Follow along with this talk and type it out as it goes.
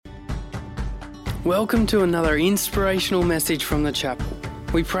Welcome to another inspirational message from the chapel.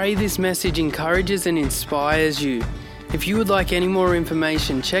 We pray this message encourages and inspires you. If you would like any more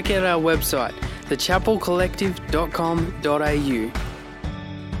information, check out our website,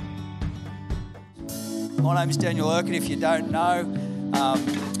 thechapelcollective.com.au. My name's Daniel Urquhart. If you don't know,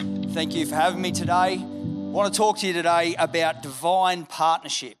 thank you for having me today. I want to talk to you today about divine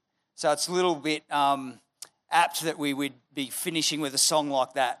partnership. So it's a little bit apt that we would be finishing with a song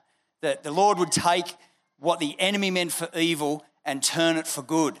like that the Lord would take what the enemy meant for evil and turn it for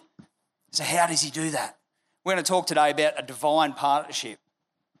good. So how does he do that? We're going to talk today about a divine partnership.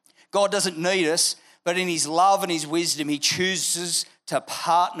 God doesn't need us, but in his love and his wisdom, he chooses to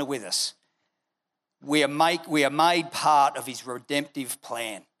partner with us. We are made part of his redemptive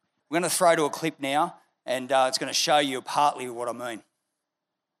plan. We're going to throw to a clip now, and it's going to show you partly what I mean.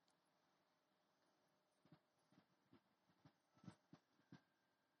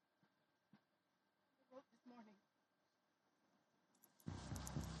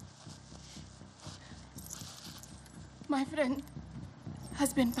 My friend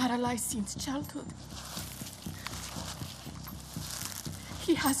has been paralyzed since childhood.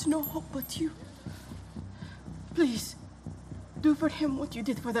 He has no hope but you. Please, do for him what you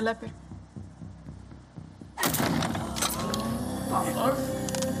did for the leper.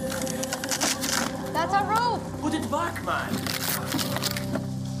 That's a rope! Put it back, man!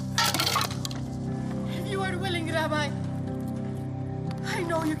 If you are willing, Rabbi, I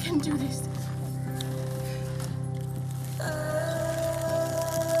know you can do this.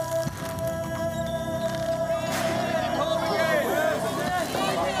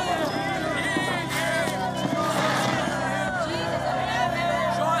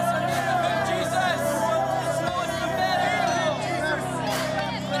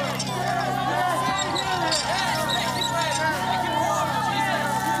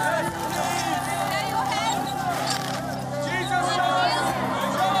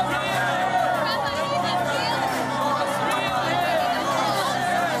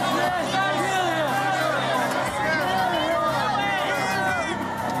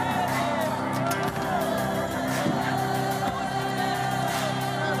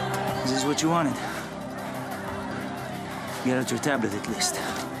 What you wanted. Get out your tablet at least.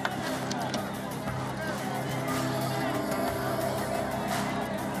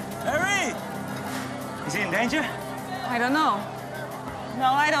 Harry! Is he in danger? I don't know.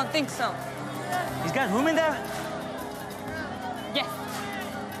 No, I don't think so. He's got room in there? Yes.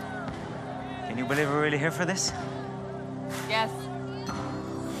 Can you believe we're really here for this? Yes.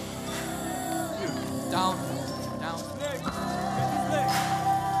 Down.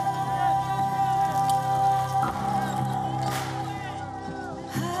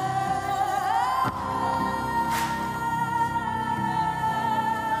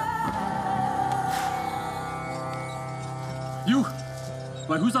 You?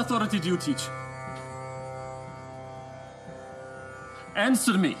 By whose authority do you teach?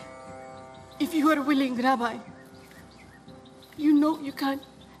 Answer me. If you are willing, Rabbi, you know you can.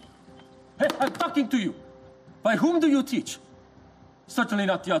 Hey, I'm talking to you. By whom do you teach? Certainly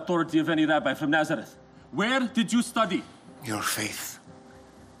not the authority of any rabbi from Nazareth. Where did you study? Your faith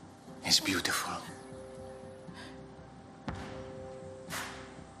is beautiful.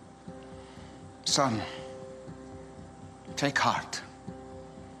 Son, take heart.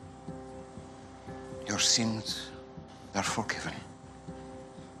 Your sins are forgiven.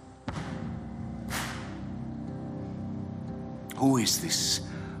 Who is this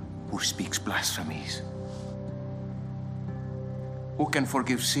who speaks blasphemies? Who can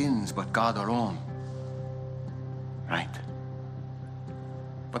forgive sins but God alone? Right.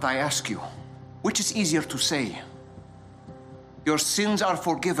 But I ask you, which is easier to say? Your sins are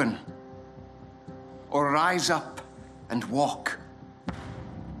forgiven, or rise up and walk?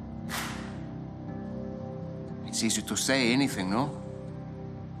 It's easy to say anything, no?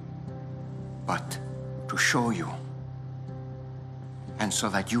 But to show you, and so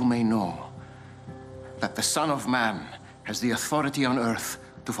that you may know that the Son of Man has the authority on earth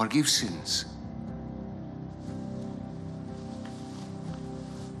to forgive sins.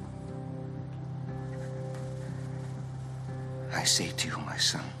 I say to you, my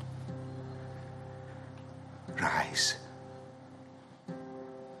son, rise,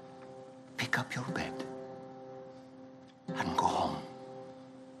 pick up your bed, and go home.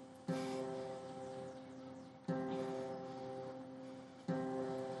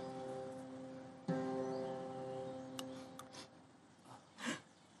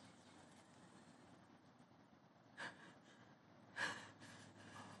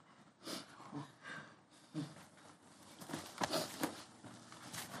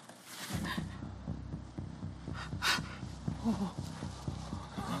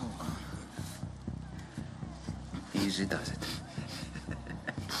 Easy does it.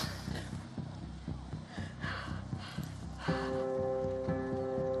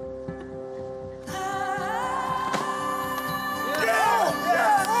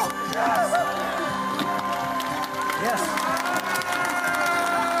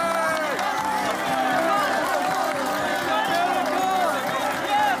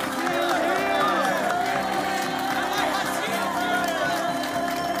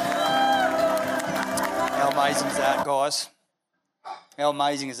 How amazing is that, guys? How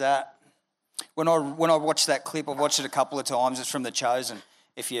amazing is that? When I watched that clip, I've watched it a couple of times. It's from The Chosen.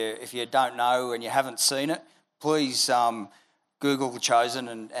 If you don't know and you haven't seen it, please Google The Chosen,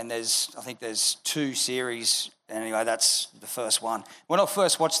 and I think there's 2 series. Anyway, that's the first one. When I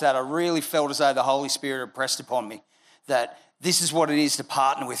first watched that, I really felt as though the Holy Spirit impressed upon me that this is what it is to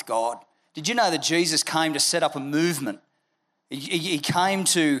partner with God. Did you know that Jesus came to set up a movement? He came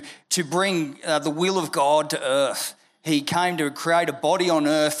to bring the will of God to earth. He came to create a body on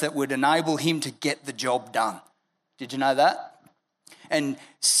earth that would enable him to get the job done. Did you know that? And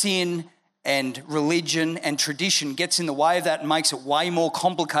sin and religion and tradition gets in the way of that and makes it way more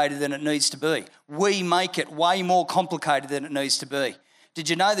complicated than it needs to be. We make it way more complicated than it needs to be. Did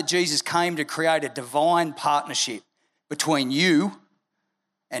you know that Jesus came to create a divine partnership between you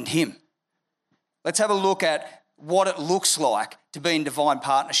and him? Let's have a look at what it looks like to be in divine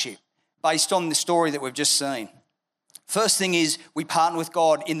partnership based on the story that we've just seen. First thing is we partner with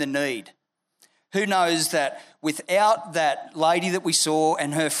God in the need. Who knows that without that lady that we saw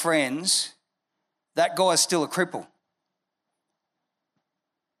and her friends, that guy's still a cripple?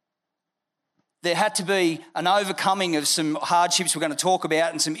 There had to be an overcoming of some hardships we're going to talk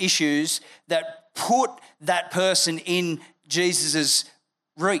about and some issues that put that person in Jesus'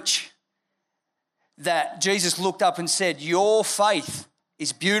 reach. That Jesus looked up and said, your faith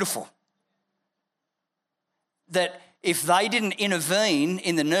is beautiful. That if they didn't intervene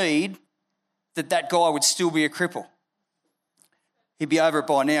in the need, that guy would still be a cripple. He'd be over it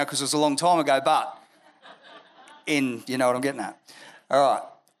by now because it was a long time ago, but you know what I'm getting at. All right.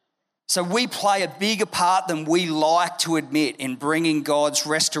 So we play a bigger part than we like to admit in bringing God's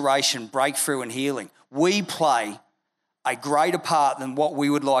restoration, breakthrough and healing. We play a greater part than what we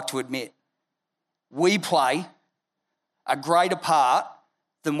would like to admit. We play a greater part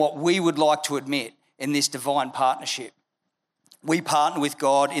than what we would like to admit in this divine partnership. We partner with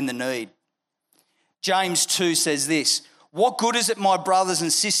God in the need. James 2 says this, what good is it, my brothers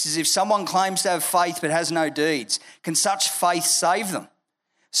and sisters, if someone claims to have faith but has no deeds? Can such faith save them?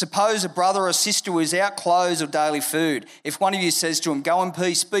 Suppose a brother or sister is without clothes or daily food. If one of you says to him, go in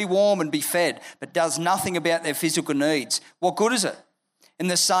peace, be warm and be fed, but does nothing about their physical needs, what good is it? In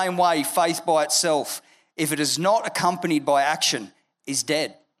the same way, faith by itself, if it is not accompanied by action, is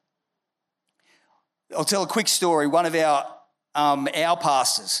dead. I'll tell a quick story. One of our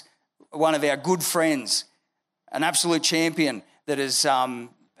pastors, one of our good friends, an absolute champion that is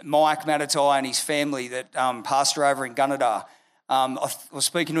Mike Matatai and his family that pastor over in Gunnedah. I was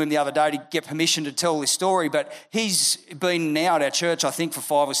speaking to him the other day to get permission to tell this story, but he's been now at our church, I think, for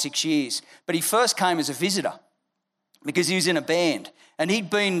 5 or 6 years. But he first came as a visitor because he was in a band. And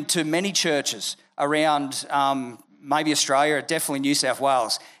he'd been to many churches around maybe Australia, definitely New South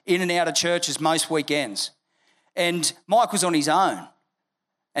Wales, in and out of churches most weekends. And Mike was on his own.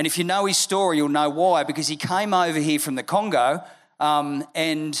 And if you know his story, you'll know why, because he came over here from the Congo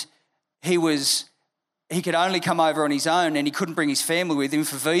and he could only come over on his own and he couldn't bring his family with him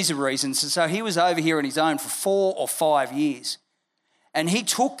for visa reasons. And so he was over here on his own for 4 or 5 years. And he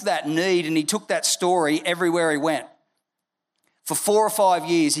took that need and he took that story everywhere he went. For 4 or 5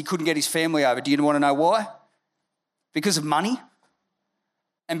 years, he couldn't get his family over. Do you want to know why? Because of money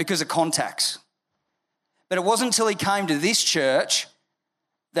and because of contacts. But it wasn't until he came to this church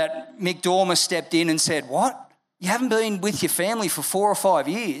that Mick Dormer stepped in and said, what? You haven't been with your family for 4 or 5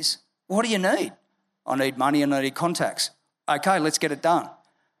 years? What do you need? I need money and I need contacts. Okay, let's get it done.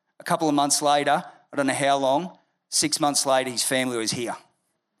 A couple of months later, I don't know how long, 6 months later, his family was here.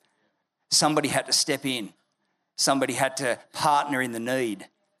 Somebody had to step in. Somebody had to partner in the need.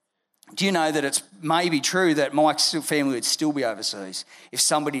 Do you know that it's maybe true that Mike's family would still be overseas if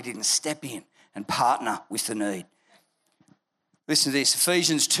somebody didn't step in and partner with the need? Listen to this.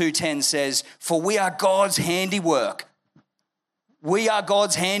 Ephesians 2:10 says, for we are God's handiwork. We are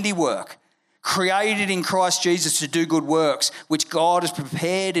God's handiwork, created in Christ Jesus to do good works, which God has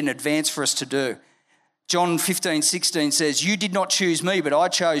prepared in advance for us to do. John 15:16 says, you did not choose me, but I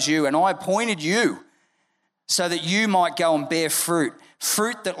chose you, and I appointed you so that you might go and bear fruit,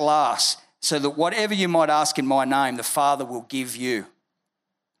 fruit that lasts, so that whatever you might ask in my name, the Father will give you.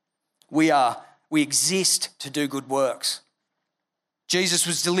 We exist to do good works. Jesus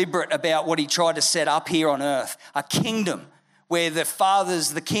was deliberate about what he tried to set up here on earth, a kingdom where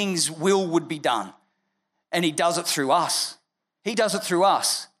the king's will would be done. And he does it through us. He does it through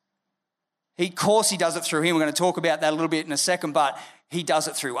us. Of course he does it through him. We're going to talk about that a little bit in a second, but he does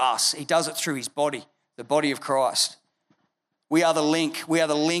it through us. He does it through his body, the body of Christ. We are the link. We are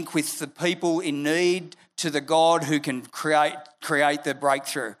the link with the people in need to the God who can create the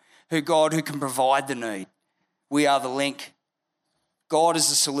breakthrough, God who can provide the need. We are the link. God is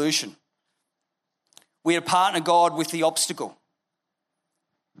the solution. We are to partner God with the obstacle.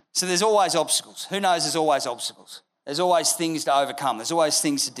 So there's always obstacles. Who knows there's always obstacles? There's always things to overcome. There's always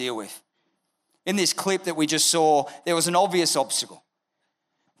things to deal with. In this clip that we just saw, there was an obvious obstacle.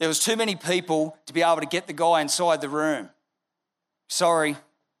 There was too many people to be able to get the guy inside the room. Sorry,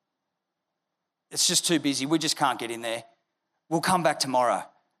 it's just too busy. We just can't get in there. We'll come back tomorrow.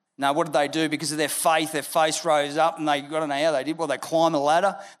 Now, what did they do? Because of their faith, their face rose up and I don't know how they did. Well, they climbed a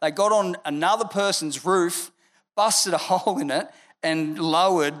ladder. They got on another person's roof, busted a hole in it and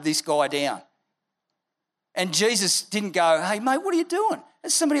lowered this guy down. And Jesus didn't go, hey, mate, what are you doing?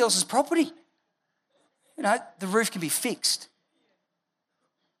 It's somebody else's property. You know, the roof can be fixed.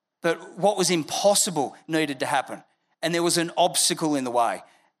 But what was impossible needed to happen. And there was an obstacle in the way.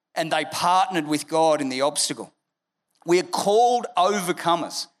 And they partnered with God in the obstacle. We are called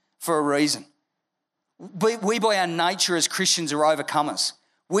overcomers for a reason. We by our nature as Christians are overcomers.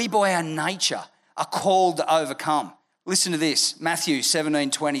 We by our nature are called to overcome. Listen to this. Matthew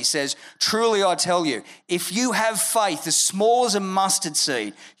 17:20 says, truly I tell you, if you have faith as small as a mustard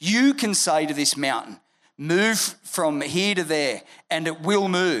seed, you can say to this mountain, move from here to there, and it will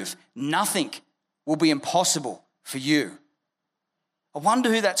move. Nothing will be impossible for you. I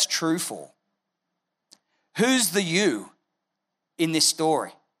wonder who that's true for. Who's the you in this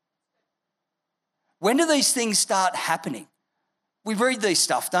story? When do these things start happening? We read these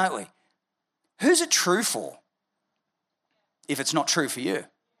stuff, don't we? Who's it true for? If it's not true for you.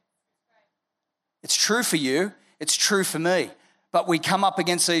 It's true for you. It's true for me. But we come up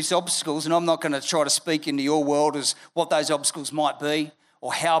against these obstacles, and I'm not going to try to speak into your world as what those obstacles might be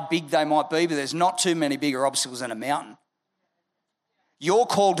or how big they might be, but there's not too many bigger obstacles than a mountain. You're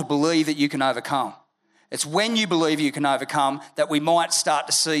called to believe that you can overcome. It's when you believe you can overcome that we might start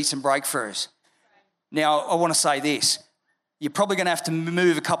to see some breakthroughs. Now, I want to say this. You're probably going to have to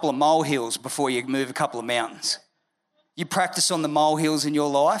move a couple of molehills before you move a couple of mountains. You practice on the molehills in your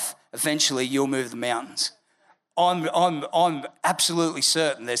life, eventually you'll move the mountains. I'm absolutely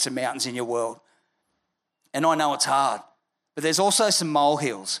certain there's some mountains in your world. And I know it's hard. But there's also some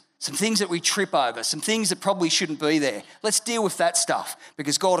molehills, some things that we trip over, some things that probably shouldn't be there. Let's deal with that stuff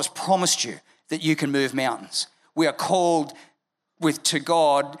because God has promised you that you can move mountains. We are called to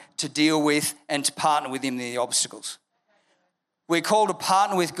God to deal with and to partner with him in the obstacles. We're called to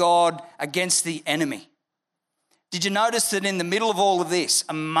partner with God against the enemy. Did you notice that in the middle of all of this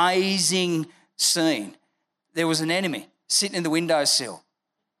amazing scene, there was an enemy sitting in the windowsill?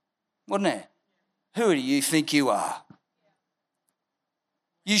 Wasn't there? Who do you think you are?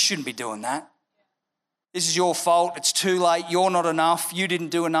 You shouldn't be doing that. This is your fault. It's too late. You're not enough. You didn't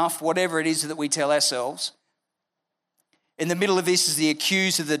do enough. Whatever it is that we tell ourselves. In the middle of this is the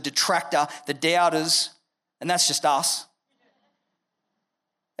accuser, the detractor, the doubters, and that's just us.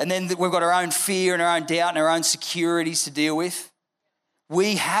 And then we've got our own fear and our own doubt and our own securities to deal with.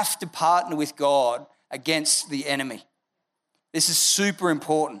 We have to partner with God against the enemy. This is super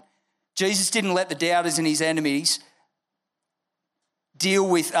important. Jesus didn't let the doubters and his enemies deal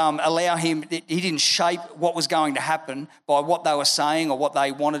with, allow him, he didn't shape what was going to happen by what they were saying or what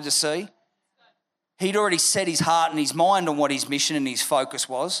they wanted to see. He'd already set his heart and his mind on what his mission and his focus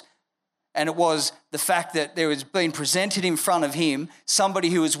was. And it was the fact that there was being presented in front of him somebody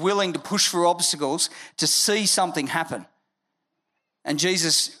who was willing to push through obstacles to see something happen. And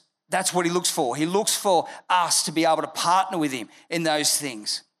Jesus, that's what he looks for. He looks for us to be able to partner with him in those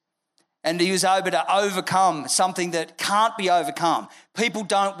things. And he was able to overcome something that can't be overcome. People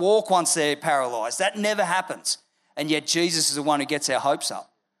don't walk once they're paralyzed. That never happens. And yet Jesus is the one who gets our hopes up.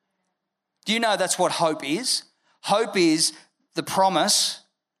 Do you know that's what hope is? Hope is the promise,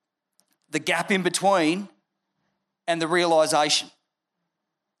 the gap in between, and the realization.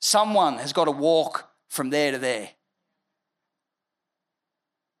 Someone has got to walk from there to there.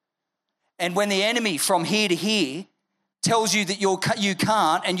 And when the enemy from here to here tells you that you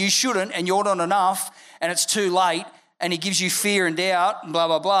can't and you shouldn't and you're not enough and it's too late and he gives you fear and doubt and blah,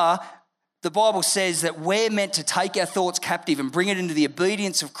 blah, blah, the Bible says that we're meant to take our thoughts captive and bring it into the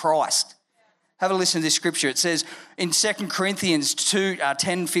obedience of Christ. Have a listen to this scripture. It says in 2 Corinthians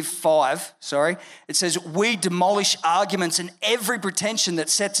 10:5, it says, we demolish arguments and every pretension that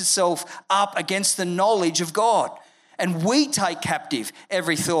sets itself up against the knowledge of God. And we take captive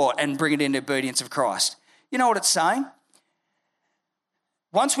every thought and bring it into obedience of Christ. You know what it's saying?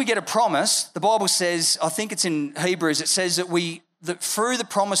 Once we get a promise, the Bible says, I think it's in Hebrews, it says that through the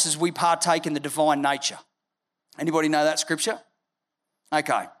promises we partake in the divine nature. Anybody know that scripture?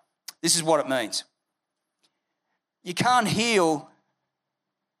 Okay. This is what it means. You can't heal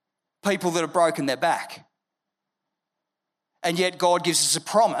people that have broken their back. And yet God gives us a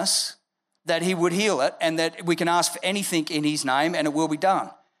promise that he would heal it and that we can ask for anything in his name and it will be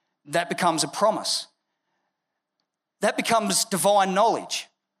done. That becomes a promise. That becomes divine knowledge.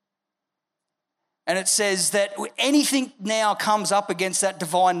 And it says that anything now comes up against that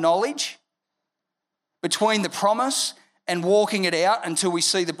divine knowledge between the promise and walking it out until we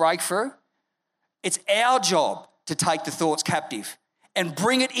see the breakthrough. It's our job to take the thoughts captive and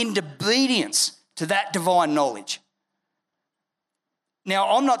bring it into obedience to that divine knowledge.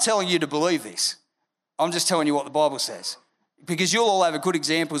 Now, I'm not telling you to believe this. I'm just telling you what the Bible says. Because you'll all have good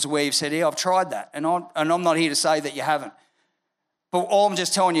examples of where you've said, yeah, I've tried that. And I'm not here to say that you haven't. But all I'm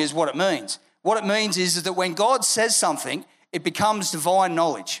just telling you is what it means. What it means is that when God says something, it becomes divine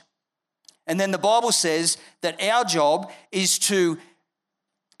knowledge. And then the Bible says that our job is to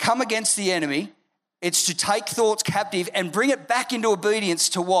come against the enemy. It's to take thoughts captive and bring it back into obedience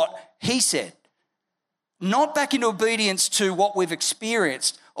to what he said. Not back into obedience to what we've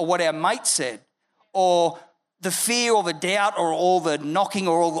experienced or what our mate said or the fear or the doubt or all the knocking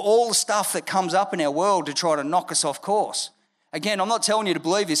or all the stuff that comes up in our world to try to knock us off course. Again, I'm not telling you to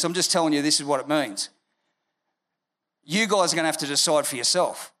believe this. I'm just telling you this is what it means. You guys are going to have to decide for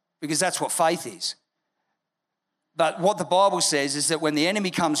yourself because that's what faith is. But what the Bible says is that when the enemy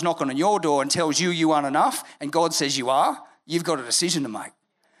comes knocking on your door and tells you aren't enough and God says you are, you've got a decision to make.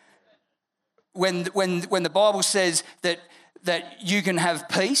 When the Bible says that you can have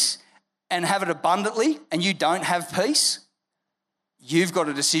peace and have it abundantly and you don't have peace, you've got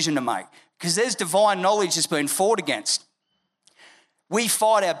a decision to make because there's divine knowledge that's been fought against. We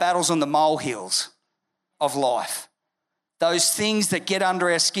fight our battles on the molehills of life. Those things that get under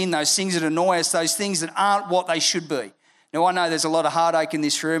our skin, those things that annoy us, those things that aren't what they should be. Now, I know there's a lot of heartache in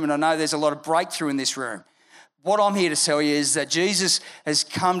this room and I know there's a lot of breakthrough in this room. What I'm here to tell you is that Jesus has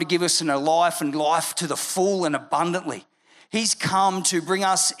come to give us a life and life to the full and abundantly. He's come to bring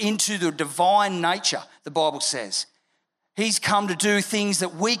us into the divine nature, the Bible says. He's come to do things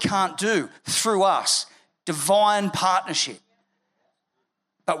that we can't do through us, divine partnership.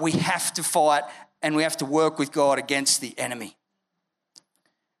 But we have to fight and we have to work with God against the enemy.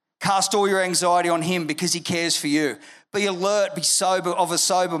 Cast all your anxiety on him because he cares for you. Be alert, be sober, of a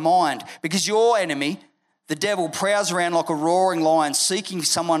sober mind, because your enemy, the devil, prowls around like a roaring lion seeking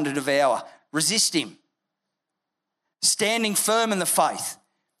someone to devour. Resist him. Standing firm in the faith,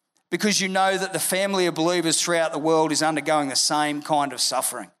 because you know that the family of believers throughout the world is undergoing the same kind of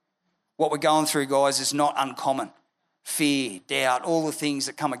suffering. What we're going through, guys, is not uncommon. Fear, doubt, all the things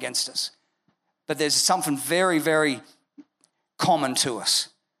that come against us. But there's something very, very common to us.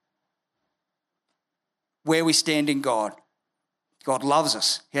 Where we stand in God. God loves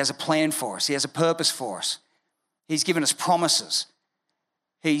us. He has a plan for us. He has a purpose for us. He's given us promises.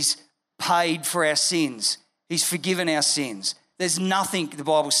 He's paid for our sins. He's forgiven our sins. There's nothing, the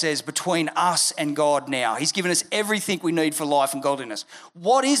Bible says, between us and God now. He's given us everything we need for life and godliness.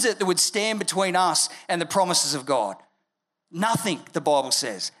 What is it that would stand between us and the promises of God? Nothing, the Bible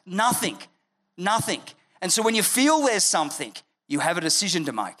says. Nothing. Nothing. And so when you feel there's something, you have a decision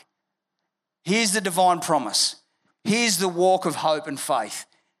to make. Here's the divine promise. Here's the walk of hope and faith.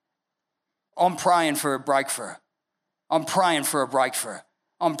 I'm praying for a breakthrough. I'm praying for a breakthrough.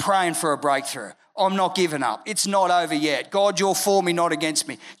 I'm praying for a breakthrough. I'm not giving up. It's not over yet. God, you're for me, not against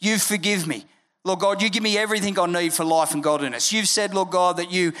me. You forgive me. Lord God, you give me everything I need for life and godliness. You've said, Lord God,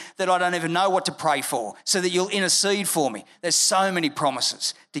 that I don't even know what to pray for, so that you'll intercede for me. There's so many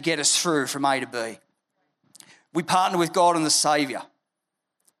promises to get us through from A to B. We partner with God and the Saviour.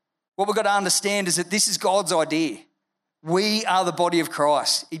 What we've got to understand is that this is God's idea. We are the body of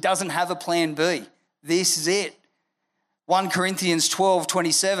Christ. He doesn't have a plan B. This is it. 1 Corinthians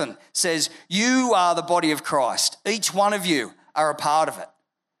 12:27 says, you are the body of Christ. Each one of you are a part of it.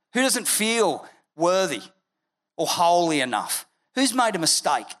 Who doesn't feel worthy or holy enough? Who's made a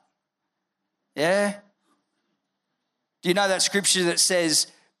mistake? Yeah? Do you know that scripture that says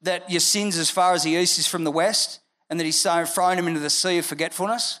that your sins as far as the east is from the west and that he's thrown them into the sea of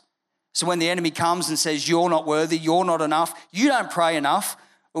forgetfulness? So when the enemy comes and says, you're not worthy, you're not enough, you don't pray enough,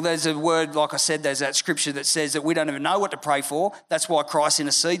 Well, there's a word, like I said, there's that scripture that says that we don't even know what to pray for. That's why Christ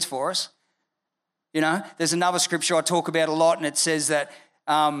intercedes for us. You know, there's another scripture I talk about a lot, and it says that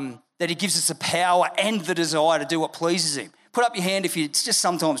that he gives us the power and the desire to do what pleases him. Put up your hand if you just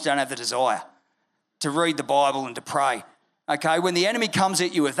sometimes don't have the desire to read the Bible and to pray. Okay, when the enemy comes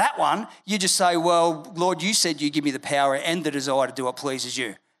at you with that one, you just say, well, Lord, you said you give me the power and the desire to do what pleases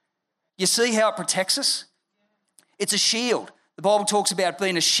you. You see how it protects us? It's a shield. The Bible talks about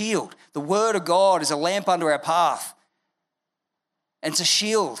being a shield. The word of God is a lamp under our path. And it's a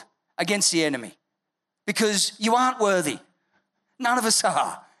shield against the enemy because you aren't worthy. None of us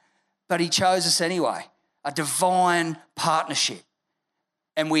are. But he chose us anyway, a divine partnership.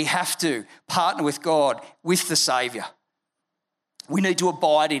 And we have to partner with God, with the Saviour. We need to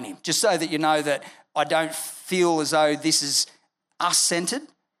abide in him. Just so that you know that I don't feel as though this is us-centred,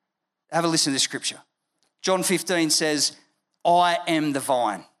 have a listen to this scripture. John 15 says, I am the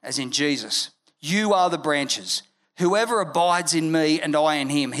vine, as in Jesus. You are the branches. Whoever abides in me and I in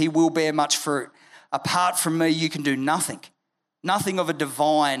him, he will bear much fruit. Apart from me, you can do nothing. Nothing of a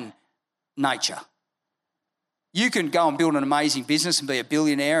divine nature. You can go and build an amazing business and be a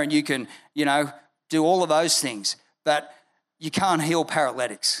billionaire, and you can, do all of those things, but you can't heal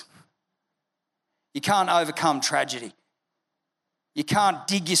paralytics. You can't overcome tragedy. You can't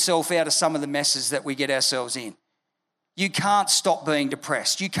dig yourself out of some of the messes that we get ourselves in. You can't stop being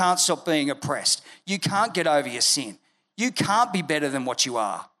depressed. You can't stop being oppressed. You can't get over your sin. You can't be better than what you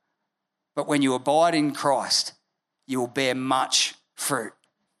are. But when you abide in Christ, you will bear much fruit.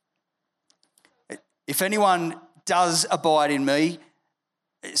 If anyone does abide in me,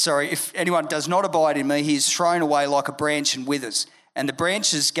 if anyone does not abide in me, he is thrown away like a branch and withers, and the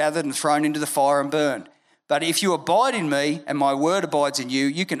branch is gathered and thrown into the fire and burned. But if you abide in me and my word abides in you,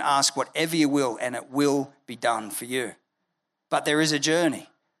 you can ask whatever you will and it will be done for you. But there is a journey.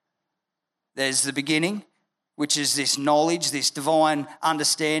 There's the beginning, which is this knowledge, this divine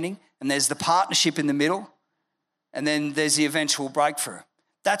understanding, and there's the partnership in the middle, and then there's the eventual breakthrough.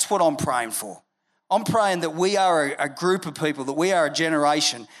 That's what I'm praying for. I'm praying that we are a group of people, that we are a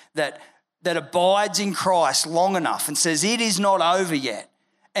generation that abides in Christ long enough and says it is not over yet,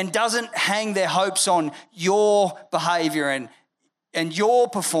 and doesn't hang their hopes on your behaviour and your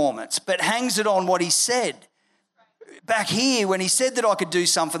performance, but hangs it on what he said back here when he said that I could do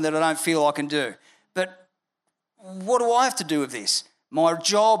something that I don't feel I can do. But what do I have to do with this? My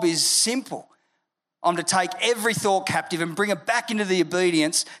job is simple. I'm to take every thought captive and bring it back into the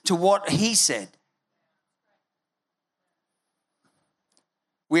obedience to what he said.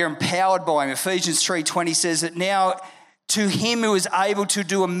 We are empowered by him. Ephesians 3:20 says that now to him who is able to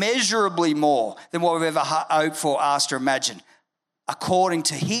do immeasurably more than what we've ever hoped for, asked, or imagined, according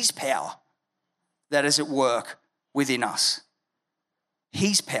to his power that is at work within us.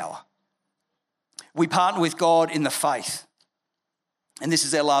 His power. We partner with God in the faith. And this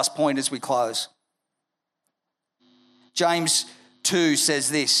is our last point as we close. James 2 says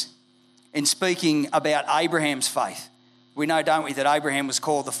this, in speaking about Abraham's faith. We know, don't we, that Abraham was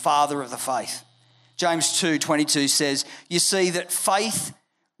called the father of the faith. James 2:22 says, you see that faith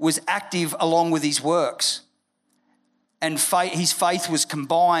was active along with his works, and his faith was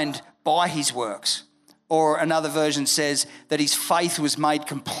combined by his works. Or another version says that his faith was made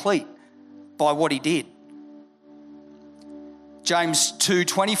complete by what he did. James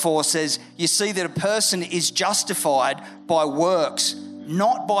 2:24 says, you see that a person is justified by works,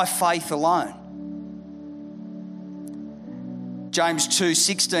 not by faith alone. James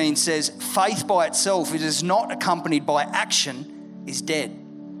 2:16 says, faith by itself, if it is not accompanied by action, is dead.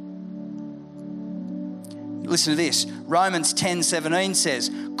 Listen to this. Romans 10:17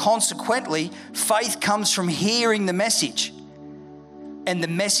 says, consequently, faith comes from hearing the message, and the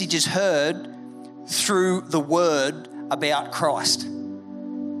message is heard through the word about Christ.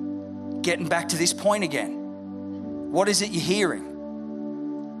 Getting back to this point again. What is it you're hearing?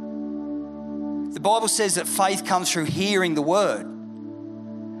 The Bible says that faith comes through hearing the word.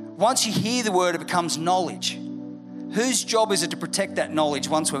 Once you hear the word, it becomes knowledge. Whose job is it to protect that knowledge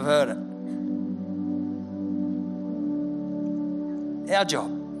once we've heard it? Our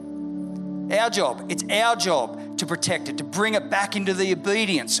job. Our job. It's our job to protect it, to bring it back into the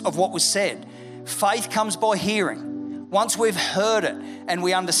obedience of what was said. Faith comes by hearing. Once we've heard it and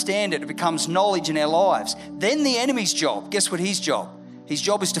we understand it, it becomes knowledge in our lives. Then the enemy's job, guess what his job? His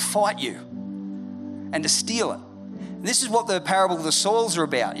job is to fight you and to steal it. And this is what the parable of the soils are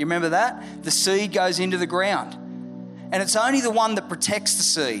about. You remember that? The seed goes into the ground. And it's only the one that protects the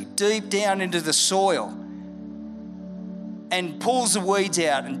seed deep down into the soil and pulls the weeds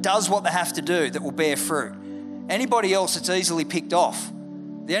out and does what they have to do that will bear fruit. Anybody else, it's easily picked off.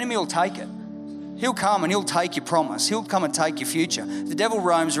 The enemy will take it. He'll come and he'll take your promise. He'll come and take your future. The devil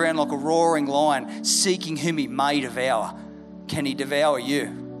roams around like a roaring lion, seeking whom he may devour. Can he devour you?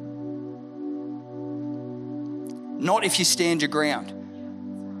 Not if you stand your ground.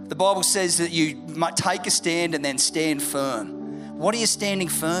 The Bible says that you might take a stand and then stand firm. What are you standing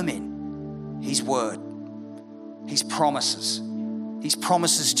firm in? His word. His promises. His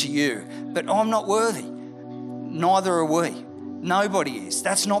promises to you. But I'm not worthy. Neither are we. Nobody is.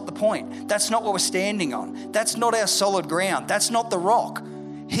 That's not the point. That's not what we're standing on. That's not our solid ground. That's not the rock.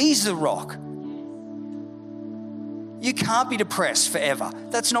 He's the rock. You can't be depressed forever.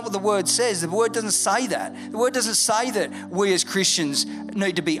 That's not what the word says. The word doesn't say that. The word doesn't say that we as Christians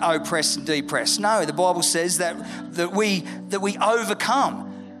need to be oppressed and depressed. No, the Bible says that we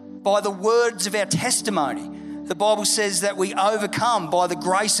overcome by the words of our testimony. The Bible says that we overcome by the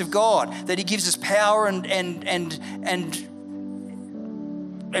grace of God, that he gives us power and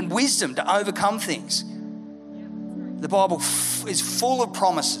wisdom to overcome things. The Bible is full of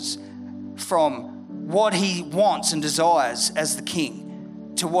promises, from what he wants and desires as the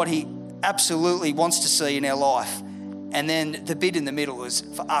king to what he absolutely wants to see in our life. And then the bit in the middle is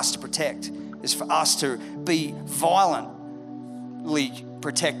for us to protect, is for us to be violently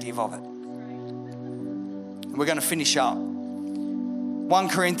protective of it. We're going to finish up. 1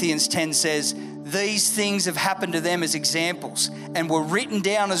 Corinthians 10 says, these things have happened to them as examples and were written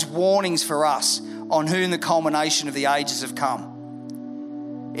down as warnings for us, on whom the culmination of the ages have come.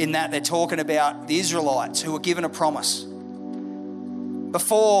 In that they're talking about the Israelites who were given a promise.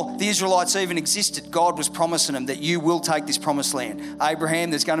 Before the Israelites even existed, God was promising them that you will take this promised land. Abraham,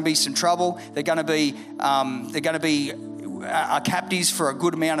 there's going to be some trouble. They're going to be captives for a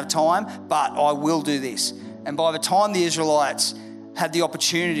good amount of time, but I will do this. And by the time the Israelites had the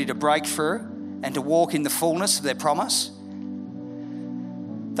opportunity to break through and to walk in the fullness of their promise,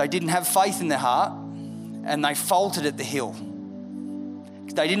 they didn't have faith in their heart and they faltered at the hill.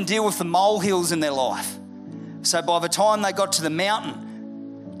 They didn't deal with the molehills in their life. So by the time they got to the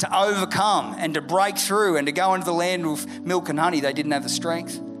mountain to overcome and to break through and to go into the land with milk and honey, they didn't have the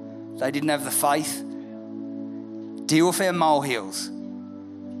strength. They didn't have the faith. Deal with our molehills.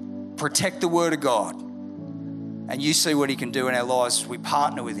 Protect the word of God. And you see what he can do in our lives as we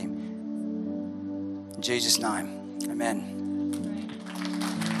partner with him. In Jesus' name, amen.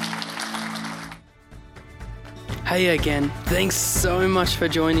 Hey again, thanks so much for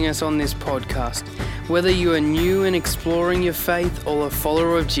joining us on this podcast. Whether you are new and exploring your faith or a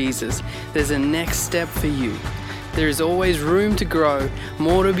follower of Jesus, there's a next step for you. There is always room to grow,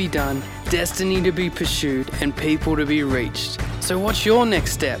 more to be done, destiny to be pursued, and people to be reached. So what's your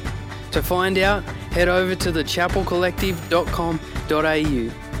next step? To find out, head over to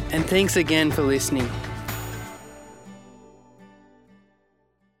thechapelcollective.com.au. And thanks again for listening.